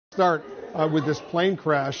Start with this plane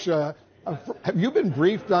crash. Have you been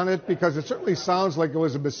briefed on it? Because it certainly sounds like it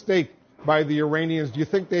was a mistake by the Iranians. Do you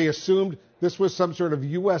think they assumed this was some sort of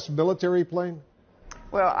U.S. military plane?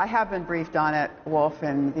 Well, I have been briefed on it, Wolf,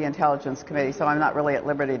 in the Intelligence Committee, so I'm not really at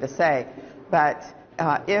liberty to say. But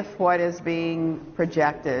if what is being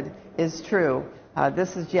projected is true,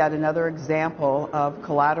 this is yet another example of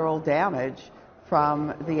collateral damage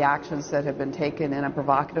from the actions that have been taken in a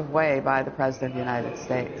provocative way by the President of the United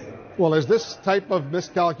States. Well, is this type of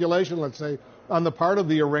miscalculation, let's say, on the part of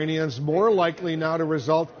the Iranians more likely now to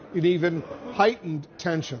result in even heightened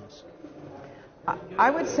tensions?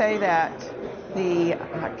 I would say that the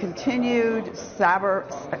continued saber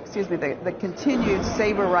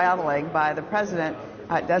rattling by the President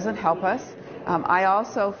doesn't help us. I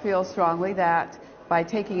also feel strongly that by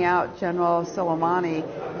taking out General Soleimani,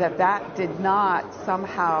 that did not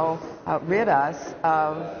somehow rid us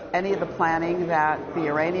of any of the planning that the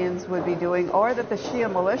Iranians would be doing, or that the Shia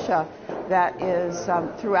militia that is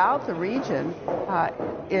throughout the region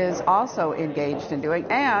is also engaged in doing.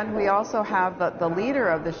 And we also have the leader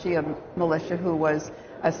of the Shia militia who was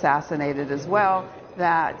assassinated as well,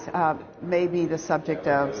 that may be the subject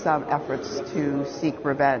of some efforts to seek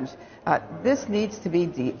revenge. This needs to be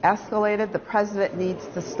de-escalated. The President needs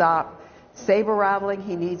to stop saber-rattling.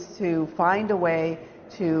 He needs to find a way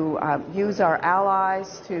to use our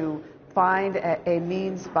allies to find a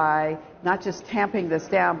means by not just tamping this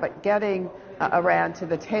down, but getting Iran to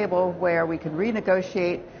the table where we can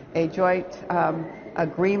renegotiate a joint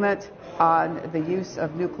agreement on the use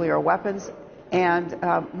of nuclear weapons and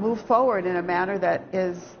move forward in a manner that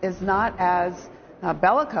is not as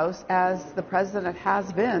bellicose as the President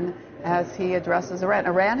has been as he addresses Iran.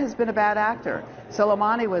 Iran has been a bad actor.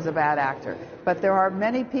 Soleimani was a bad actor. But there are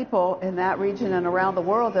many people in that region and around the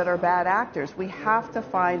world that are bad actors. We have to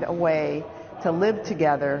find a way to live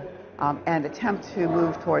together and attempt to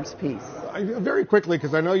move towards peace. Very quickly,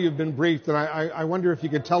 because I know you've been briefed, and I wonder if you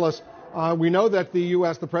could tell us, we know that the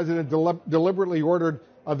U.S., the President deliberately ordered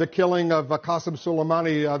the killing of Qasem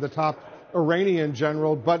Soleimani, the top Iranian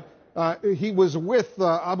general, but he was with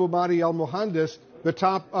Abu Mahdi al-Muhandis, the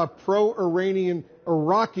top pro-Iranian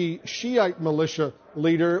Iraqi Shiite militia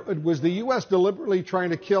leader. Was the U.S. deliberately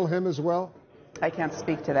trying to kill him as well? I can't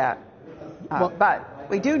speak to that. But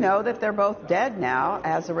we do know that they're both dead now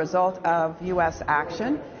as a result of U.S.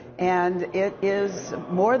 action, and it is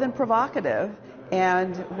more than provocative.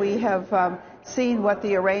 And we have seen what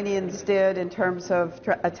the Iranians did in terms of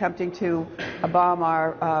attempting to bomb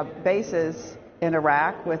our bases in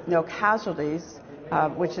Iraq with no casualties,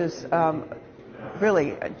 which is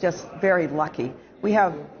really just very lucky. We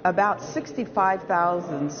have about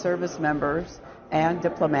 65,000 service members and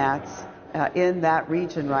diplomats in that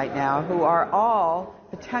region right now who are all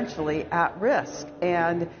potentially at risk.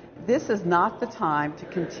 And this is not the time to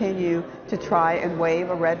continue to try and wave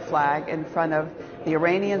a red flag in front of the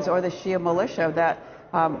Iranians or the Shia militia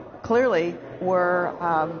that clearly were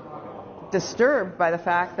disturbed by the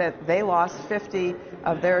fact that they lost 50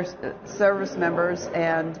 of their service members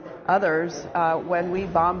and others when we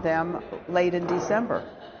bombed them late in December.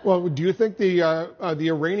 Well, do you think the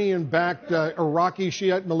Iranian-backed Iraqi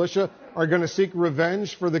Shiite militia are going to seek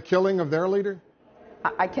revenge for the killing of their leader?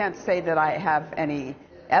 I can't say that I have any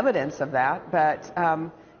evidence of that, but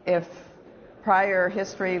if prior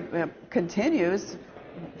history continues,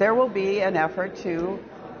 there will be an effort to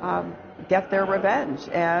get their revenge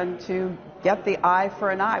and to get the eye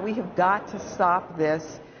for an eye. We have got to stop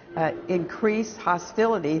this increased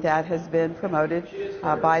hostility that has been promoted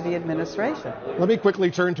by the administration. Let me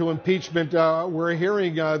quickly turn to impeachment. We're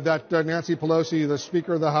hearing that Nancy Pelosi, the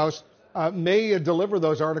Speaker of the House, may deliver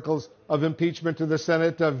those articles of impeachment to the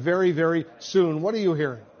Senate very, very soon. What are you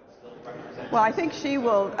hearing? Well, I think she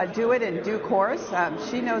will do it in due course.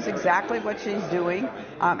 She knows exactly what she's doing.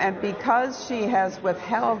 And because she has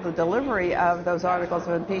withheld the delivery of those articles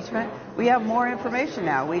of impeachment, we have more information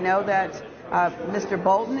now. We know that Mr.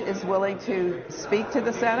 Bolton is willing to speak to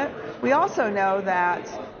the Senate. We also know that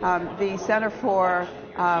the Center for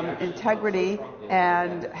Integrity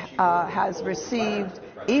and has received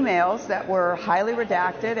emails that were highly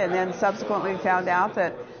redacted, and then subsequently found out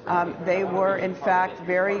that they were in fact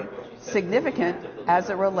very significant as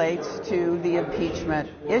it relates to the impeachment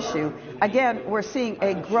issue. Again, we're seeing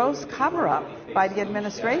a gross cover-up by the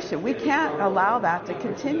administration. We can't allow that to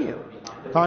continue.